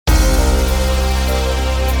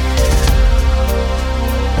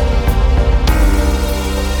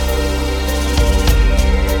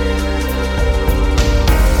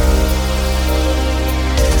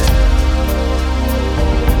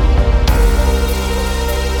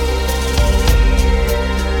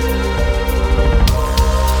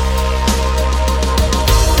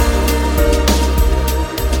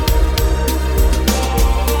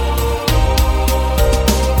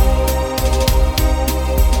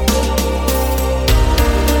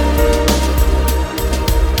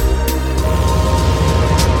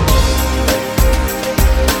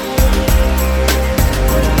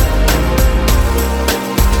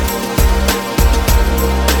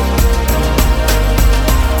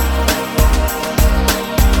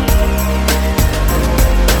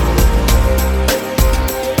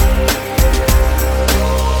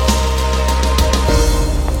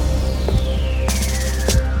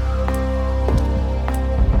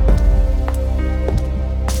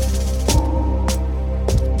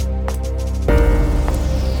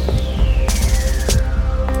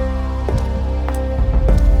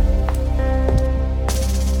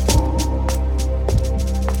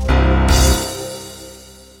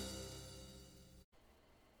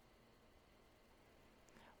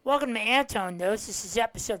Welcome to Anton Knows. This is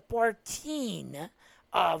episode 14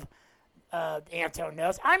 of Anton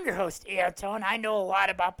Knows. I'm your host, Anton. I know a lot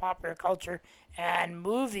about popular culture and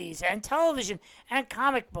movies and television and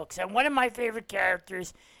comic books. And one of my favorite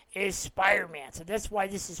characters is Spider-Man. So that's why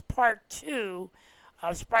this is part 2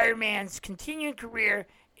 of Spider-Man's continuing career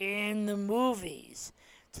in the movies.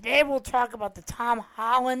 Today we'll talk about the Tom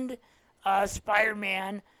Holland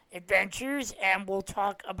Spider-Man adventures, and we'll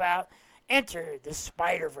talk about Enter the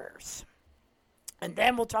Spider-Verse. And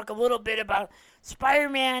then we'll talk a little bit about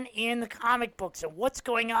Spider-Man in the comic books and what's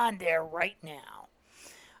going on there right now.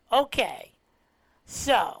 Okay,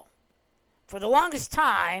 so for the longest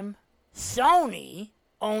time, Sony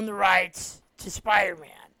owned the rights to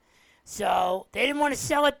Spider-Man. So they didn't want to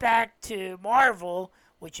sell it back to Marvel,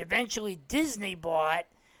 which eventually Disney bought.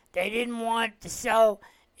 They didn't want to sell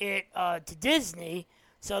it to Disney.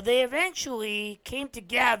 So they eventually came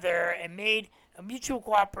together and made a mutual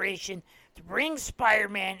cooperation to bring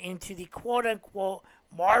Spider-Man into the quote-unquote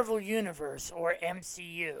Marvel Universe, or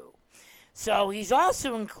MCU. So he's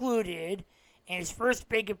also included in his first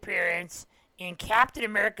big appearance in Captain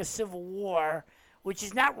America Civil War, which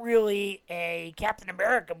is not really a Captain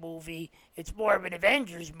America movie. It's more of an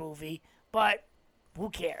Avengers movie, but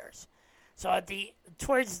who cares? So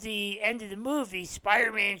towards the end of the movie,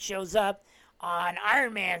 Spider-Man shows up on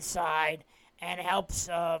Iron Man's side and helps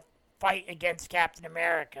fight against Captain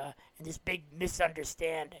America in this big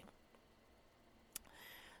misunderstanding.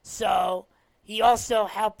 So he also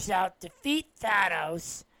helps out defeat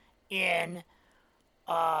Thanos in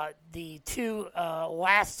the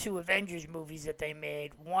last two Avengers movies that they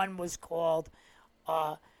made. One was called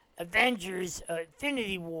Avengers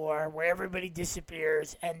Infinity War, where everybody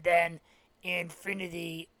disappears, and then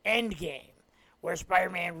Infinity Endgame, where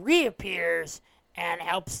Spider-Man reappears and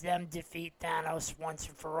helps them defeat Thanos once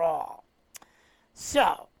and for all.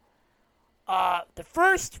 So, the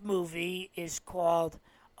first movie is called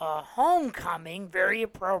Homecoming, very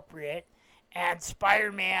appropriate, and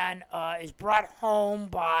Spider-Man is brought home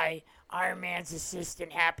by Iron Man's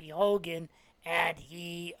assistant, Happy Hogan, and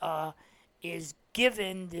he is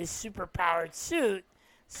given this superpowered suit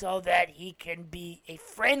so that he can be a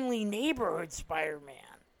friendly neighborhood Spider-Man.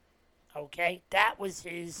 Okay, that was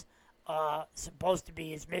his supposed to be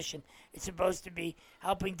his mission. It's supposed to be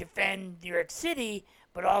helping defend New York City,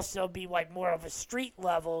 but also be like more of a street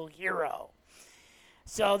level hero.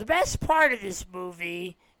 So the best part of this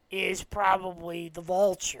movie is probably the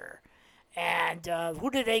Vulture. And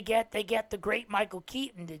who do they get? They get the great Michael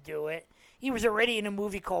Keaton to do it. He was already in a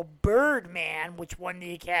movie called Birdman, which won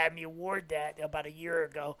the Academy Award about a year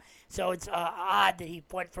ago. So it's odd that he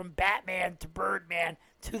went from Batman to Birdman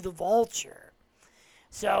to the Vulture.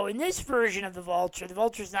 So in this version of the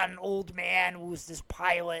Vulture's not an old man who's this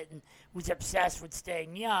pilot and who's obsessed with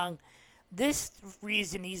staying young. This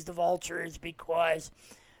reason he's the Vulture is because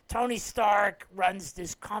Tony Stark runs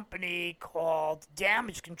this company called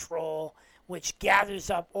Damage Control, which gathers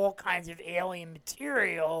up all kinds of alien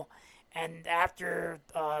material. And after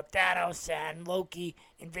Thanos and Loki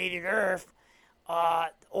invaded Earth,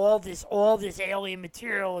 all this alien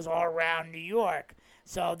material was all around New York.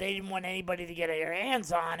 So they didn't want anybody to get their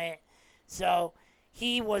hands on it. So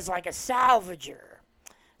he was like a salvager.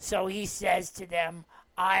 So he says to them,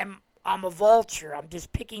 I'm a vulture. I'm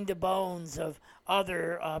just picking the bones of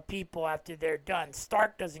other people after they're done.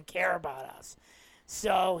 Stark doesn't care about us.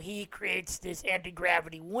 So he creates this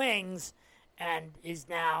anti-gravity wings and is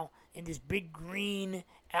now in this big green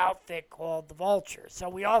outfit called the Vulture. So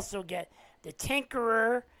we also get the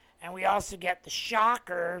Tinkerer, and we also get the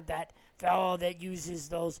Shocker, that fellow that uses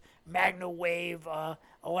those magna-wave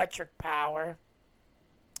electric power.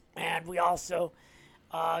 And we also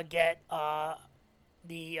get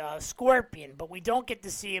the Scorpion, but we don't get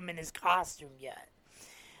to see him in his costume yet.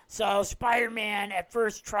 So Spider-Man at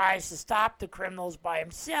first tries to stop the criminals by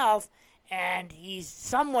himself, and he's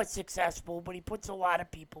somewhat successful, but he puts a lot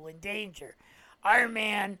of people in danger. Iron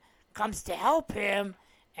Man comes to help him,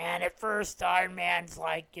 and at first Iron Man's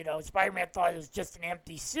like, Spider-Man thought it was just an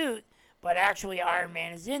empty suit, but actually Iron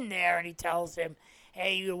Man is in there, and he tells him,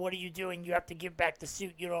 hey, what are you doing? You have to give back the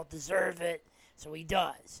suit. You don't deserve it. So he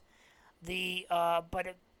does.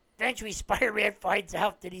 But eventually Spider-Man finds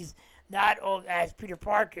out that he's not, as Peter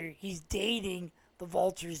Parker, he's dating the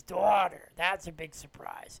Vulture's daughter. That's a big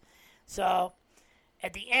surprise. So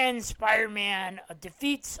at the end, Spider-Man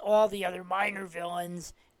defeats all the other minor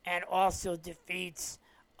villains and also defeats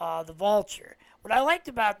the Vulture. What I liked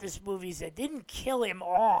about this movie is they didn't kill him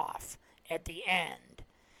off at the end.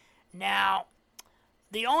 Now,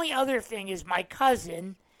 the only other thing is my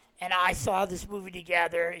cousin, and I saw this movie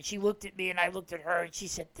together, and she looked at me, and I looked at her, and she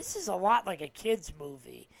said, "This is a lot like a kid's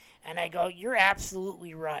movie." And I go, "You're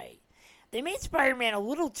absolutely right." They made Spider-Man a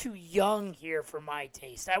little too young here for my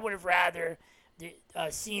taste. I would have rather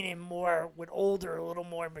seen him more with older, a little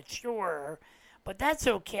more mature, but that's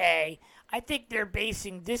okay. I think they're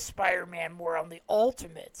basing this Spider-Man more on the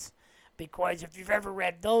Ultimates, because if you've ever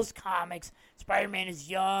read those comics, Spider-Man is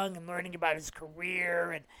young and learning about his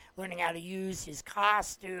career and learning how to use his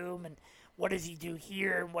costume and what does he do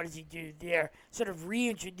here and what does he do there, sort of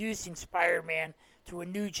reintroducing Spider-Man to a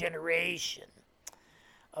new generation.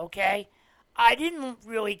 Okay? I didn't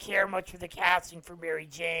really care much for the casting for Mary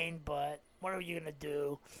Jane, but what are you going to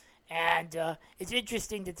do? And it's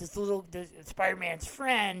interesting that this Spider-Man's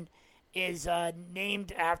friend is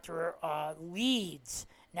named after Leeds.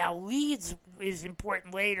 Now, Leeds is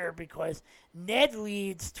important later because Ned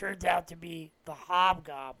Leeds turns out to be the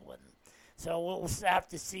Hobgoblin. So we'll have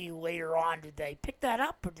to see later on, did they pick that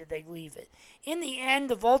up or did they leave it? In the end,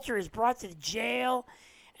 the Vulture is brought to the jail,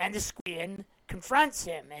 and the Scorpion confronts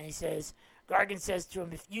him, and he says, Gargan says to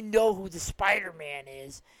him, "If you know who the Spider-Man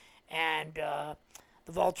is," and the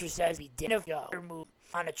Vulture says, "He didn't go move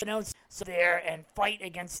on a chance there and fight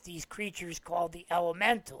against these creatures called the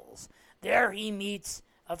Elementals." There he meets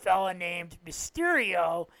a fella named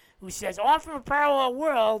Mysterio, who says, "Oh, I'm from a parallel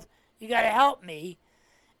world. You got to help me."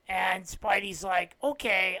 And Spidey's like,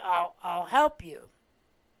 "Okay, I'll help you."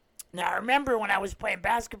 Now, I remember when I was playing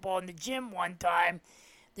basketball in the gym one time,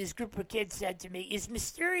 this group of kids said to me, "Is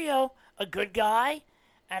Mysterio a good guy?"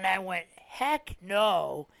 And I went, "Heck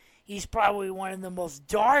no. He's probably one of the most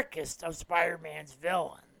darkest of Spider-Man's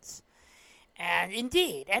villains." And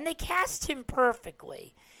indeed, and they cast him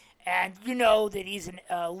perfectly. And you know that he's an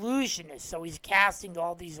illusionist, so he's casting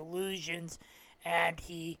all these illusions, and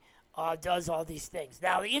he does all these things.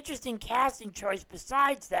 Now, the interesting casting choice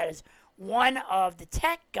besides that is one of the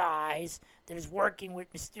tech guys that is working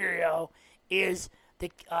with Mysterio is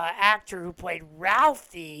the actor who played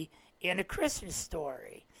Ralphie in A Christmas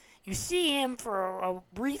Story. You see him for a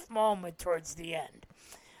brief moment towards the end.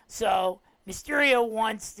 So Mysterio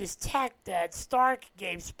wants this tech that Stark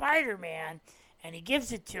gave Spider-Man, and he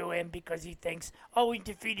gives it to him because he thinks, "Oh, we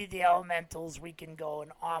defeated the Elementals, we can go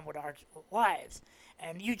on with our lives.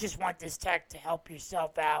 And you just want this tech to help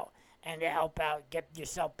yourself out and to help out get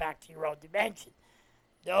yourself back to your own dimension."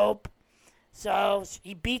 Nope. So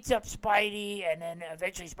he beats up Spidey, and then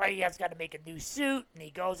eventually Spidey has got to make a new suit, and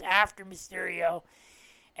he goes after Mysterio.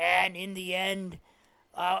 And in the end,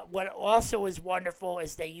 what also is wonderful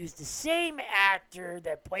is they used the same actor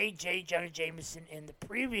that played J. Jonah Jameson in the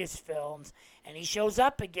previous films, and he shows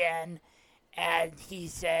up again, and he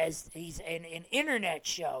says he's in an internet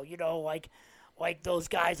show, you know, like those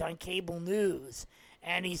guys on cable news,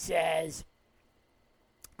 and he says,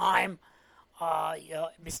 "I'm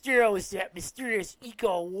Mysterio is that mysterious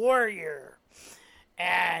eco-warrior."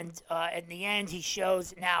 And in the end, he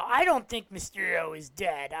shows... Now, I don't think Mysterio is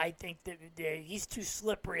dead. I think that he's too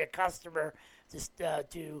slippery a customer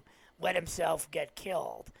to let himself get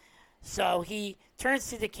killed. So he turns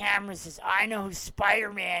to the camera and says, "I know who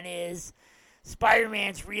Spider-Man is.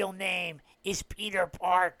 Spider-Man's real name is Peter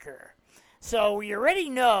Parker." So we already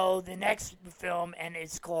know the next film, and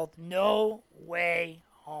it's called No Way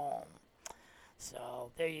Home.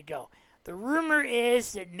 So there you go. The rumor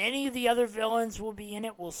is that many of the other villains will be in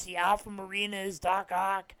it. We'll see Alpha Marina as Doc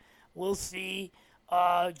Ock. We'll see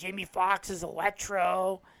Jamie Foxx as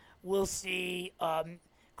Electro. We'll see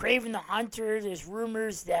Kraven the Hunter. There's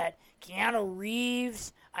rumors that Keanu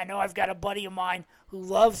Reeves. I know I've got a buddy of mine who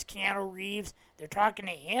loves Keanu Reeves. They're talking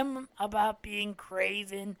to him about being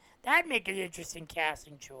Kraven. That'd make an interesting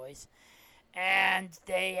casting choice. And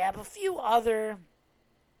they have a few other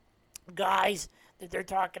guys that they're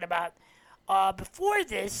talking about. Before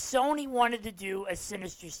this, Sony wanted to do a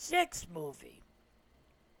Sinister Six movie.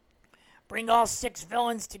 Bring all 6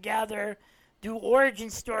 villains together, do origin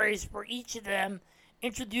stories for each of them,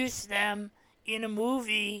 introduce them in a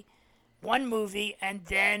movie, one movie, and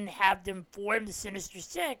then have them form the Sinister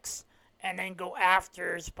Six, and then go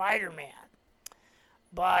after Spider-Man.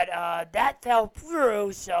 But that fell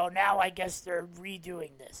through, so now I guess they're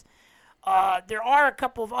redoing this. There are a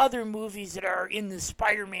couple of other movies that are in the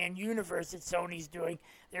Spider-Man universe that Sony's doing.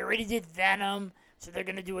 They already did Venom, so they're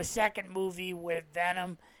going to do a second movie with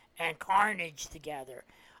Venom and Carnage together.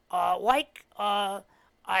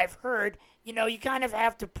 I've heard, you know, you kind of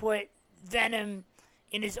have to put Venom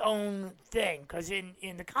in his own thing, because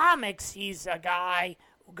in the comics, he's a guy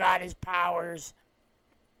who got his powers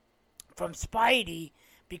from Spidey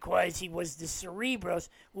because he was the Cerebros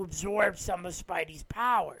who absorbed some of Spidey's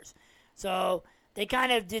powers. So they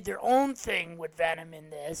kind of did their own thing with Venom in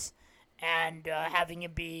this, and having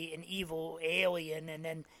him be an evil alien, and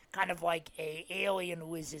then kind of like a alien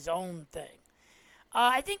who is his own thing.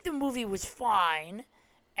 I think the movie was fine,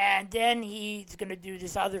 and then he's going to do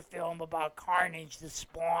this other film about Carnage, the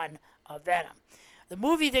spawn of Venom. The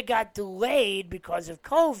movie that got delayed because of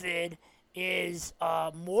COVID is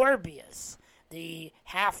Morbius, the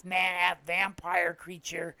half-man, half-vampire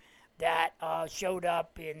creature that showed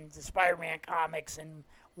up in the Spider-Man comics in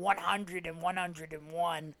 100 and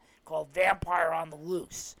 101, called Vampire on the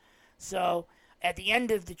Loose. So at the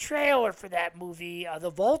end of the trailer for that movie, the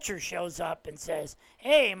Vulture shows up and says,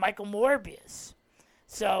 "Hey, Michael Morbius."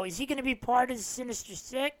 So is he going to be part of the Sinister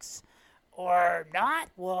Six or not?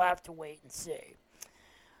 We'll have to wait and see.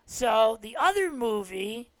 So the other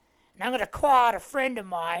movie, and I'm going to call out a friend of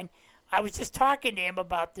mine. I was just talking to him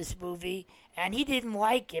about this movie, and he didn't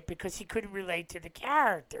like it because he couldn't relate to the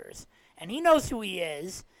characters. And he knows who he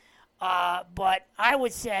is, but I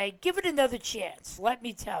would say give it another chance, let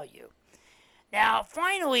me tell you. Now,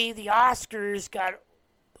 finally, the Oscars got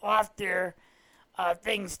off their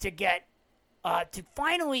things to get to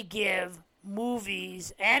finally give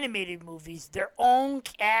movies, animated movies, their own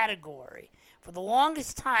category. For the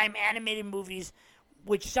longest time, animated movies,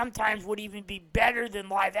 which sometimes would even be better than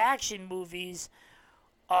live-action movies,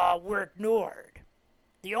 were ignored.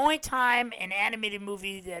 The only time an animated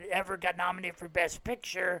movie that ever got nominated for Best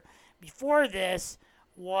Picture before this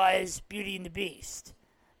was Beauty and the Beast.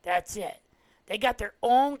 That's it. They got their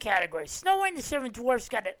own category. Snow White and the Seven Dwarfs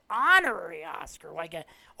got an honorary Oscar, like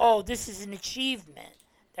this is an achievement,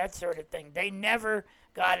 that sort of thing. They never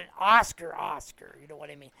got an Oscar, you know what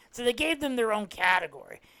I mean? So they gave them their own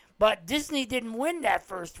category. But Disney didn't win that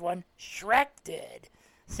first one. Shrek did.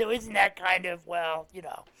 So isn't that kind of,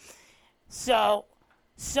 So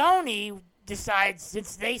Sony decides,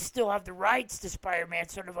 since they still have the rights to Spider-Man,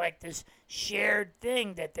 sort of like this shared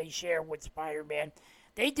thing that they share with Spider-Man,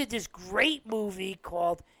 they did this great movie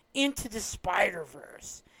called Into the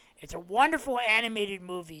Spider-Verse. It's a wonderful animated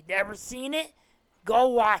movie. Never seen it? Go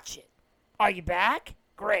watch it. Are you back?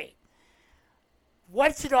 Great.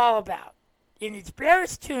 What's it all about? In its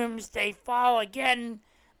barest tombs, they follow again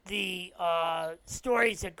the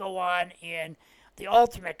stories that go on in the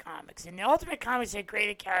Ultimate Comics. In the Ultimate Comics, they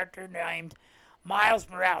create a character named Miles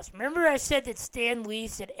Morales. Remember I said that Stan Lee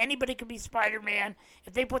said anybody could be Spider-Man?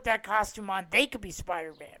 If they put that costume on, they could be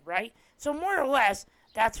Spider-Man, right? So more or less,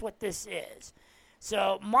 that's what this is.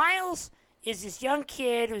 So Miles is this young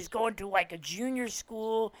kid who's going to like a junior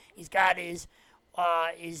school. He's got his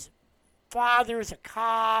father's a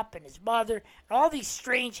cop and his mother, and all these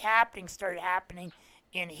strange happenings started happening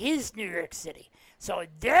in his New York City. So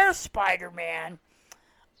their Spider-Man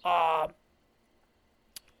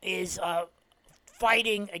is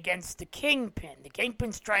fighting against the Kingpin. The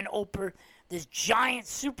Kingpin's trying to open this giant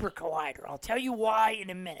super collider. I'll tell you why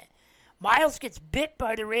in a minute. Miles gets bit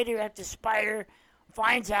by the radioactive spider,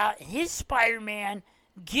 finds out, and his Spider-Man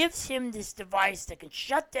gives him this device that can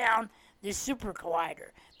shut down this super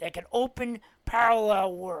collider, that can open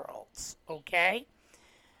parallel worlds, okay?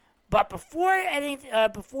 But before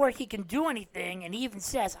he can do anything, and he even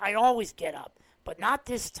says, "I always get up," but not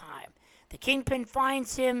this time. The Kingpin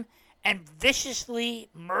finds him and viciously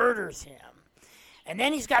murders him. And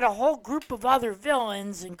then he's got a whole group of other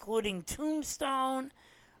villains, including Tombstone,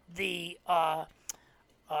 the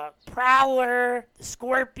Prowler, the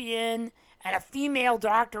Scorpion, and a female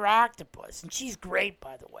Dr. Octopus. And she's great,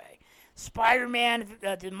 by the way. Spider-Man,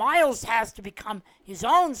 Miles has to become his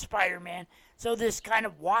own Spider-Man. So this kind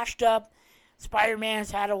of washed up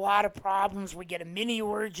Spider-Man's had a lot of problems. We get a mini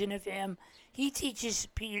origin of him. He teaches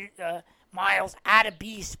Miles how to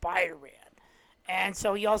be Spider-Man. And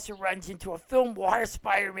so he also runs into a film noir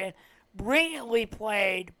Spider-Man, brilliantly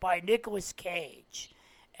played by Nicolas Cage.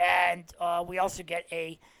 And we also get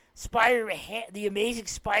the Amazing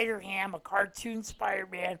Spider-Ham, a cartoon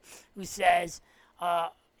Spider-Man, who says,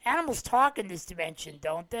 animals talk in this dimension,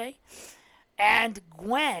 don't they? And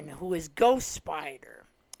Gwen, who is Ghost Spider.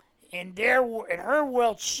 In her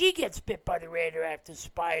world, she gets bit by the radioactive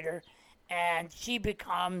spider, and she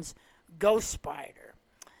becomes Ghost Spider.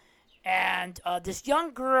 And this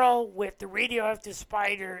young girl with the radioactive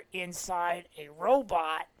spider inside a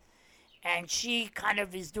robot, and she kind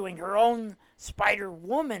of is doing her own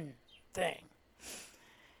Spider-Woman thing.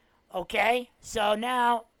 Okay? So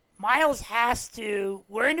now Miles has to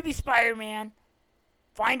learn to be Spider-Man,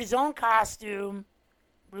 find his own costume,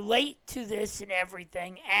 relate to this and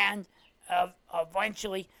everything, and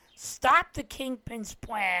eventually stop the Kingpin's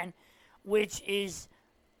plan, which is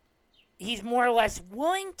he's more or less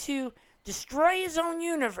willing to destroy his own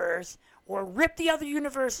universe or rip the other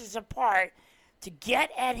universes apart to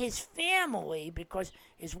get at his family because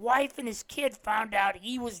his wife and his kid found out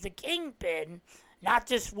he was the kingpin, not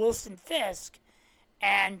just Wilson Fisk,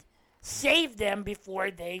 and save them before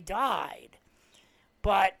they died.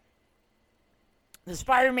 But the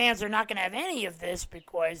Spider-Mans are not going to have any of this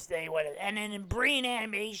because they would. And then in brain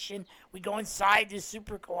animation, we go inside the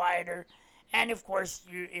super collider, and of course,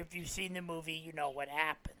 if you've seen the movie, you know what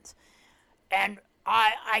happens. And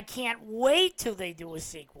I can't wait till they do a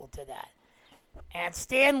sequel to that. And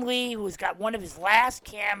Stan Lee, who's got one of his last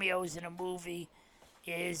cameos in a movie,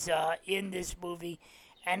 is in this movie.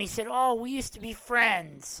 And he said, "Oh, we used to be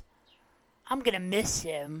friends. I'm going to miss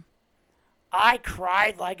him." I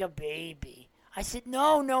cried like a baby. I said,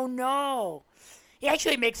 no, no, no. He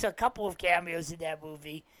actually makes a couple of cameos in that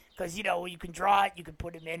movie because, you know, you can draw it, you can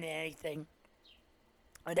put him in anything.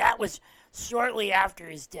 And that was shortly after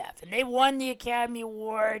his death. And they won the Academy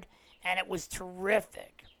Award, and it was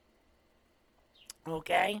terrific.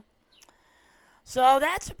 Okay? So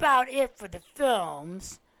that's about it for the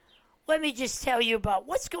films. Let me just tell you about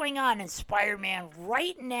what's going on in Spider-Man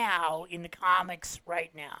right now in the comics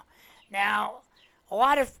right now. Now, a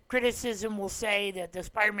lot of criticism will say that the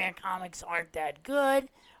Spider-Man comics aren't that good,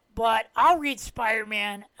 but I'll read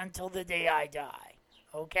Spider-Man until the day I die,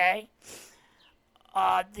 okay?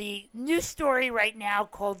 The new story right now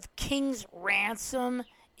called King's Ransom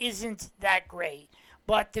isn't that great,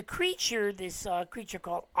 but the creature, this creature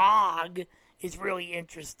called Og, is really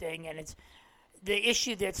interesting, and it's the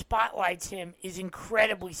issue that spotlights him is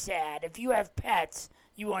incredibly sad. If you have pets,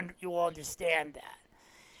 you will understand that.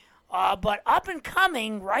 But up and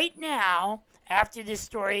coming right now, after this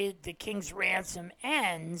story, The King's Ransom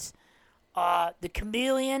ends, the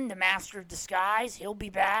Chameleon, the Master of Disguise, he'll be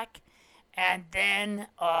back. And then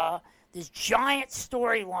this giant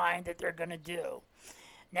storyline that they're going to do.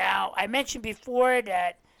 Now, I mentioned before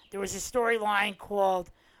that there was a storyline called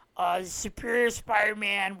Superior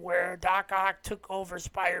Spider-Man where Doc Ock took over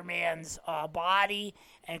Spider-Man's body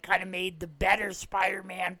and kind of made the better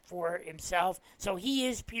Spider-Man for himself. So he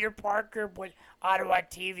is Peter Parker, but Otto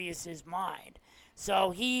Octavius' mind.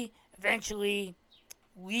 So he eventually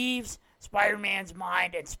leaves Spider-Man's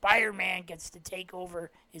mind, and Spider-Man gets to take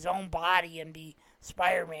over his own body and be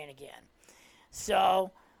Spider-Man again.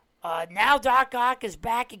 So now Doc Ock is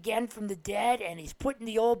back again from the dead, and he's putting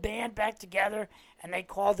the old band back together, and they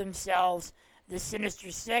call themselves the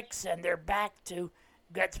Sinister Six, and they're back to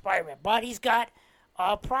get Spider-Man. But he's got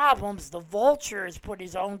problems. The Vulture has put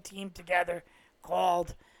his own team together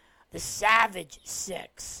called the Savage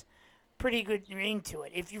Six. Pretty good ring to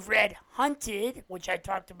it. If you've read Hunted, which I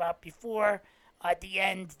talked about before, at the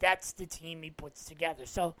end, that's the team he puts together.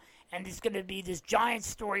 So, and there's going to be this giant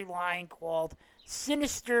storyline called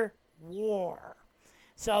Sinister War.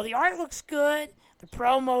 So the art looks good. The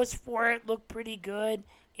promos for it look pretty good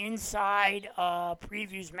inside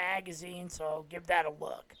Previews magazine, so give that a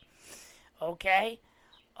look. Okay?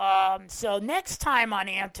 So next time on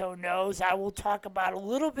Anton Knows, I will talk about a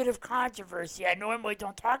little bit of controversy. I normally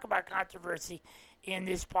don't talk about controversy in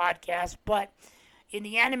this podcast, but in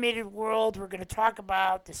the animated world, we're going to talk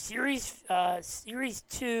about the Series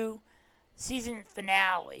 2 season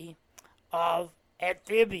finale of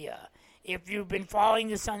Amphibia. If you've been following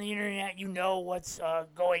this on the internet, you know what's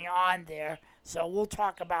going on there. So we'll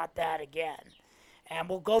talk about that again. And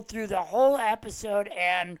we'll go through the whole episode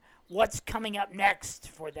and what's coming up next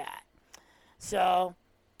for that. So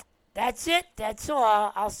that's it. That's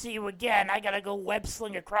all. I'll see you again. I got to go web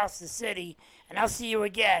sling across the city, and I'll see you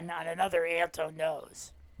again on another Anton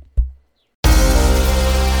Knows.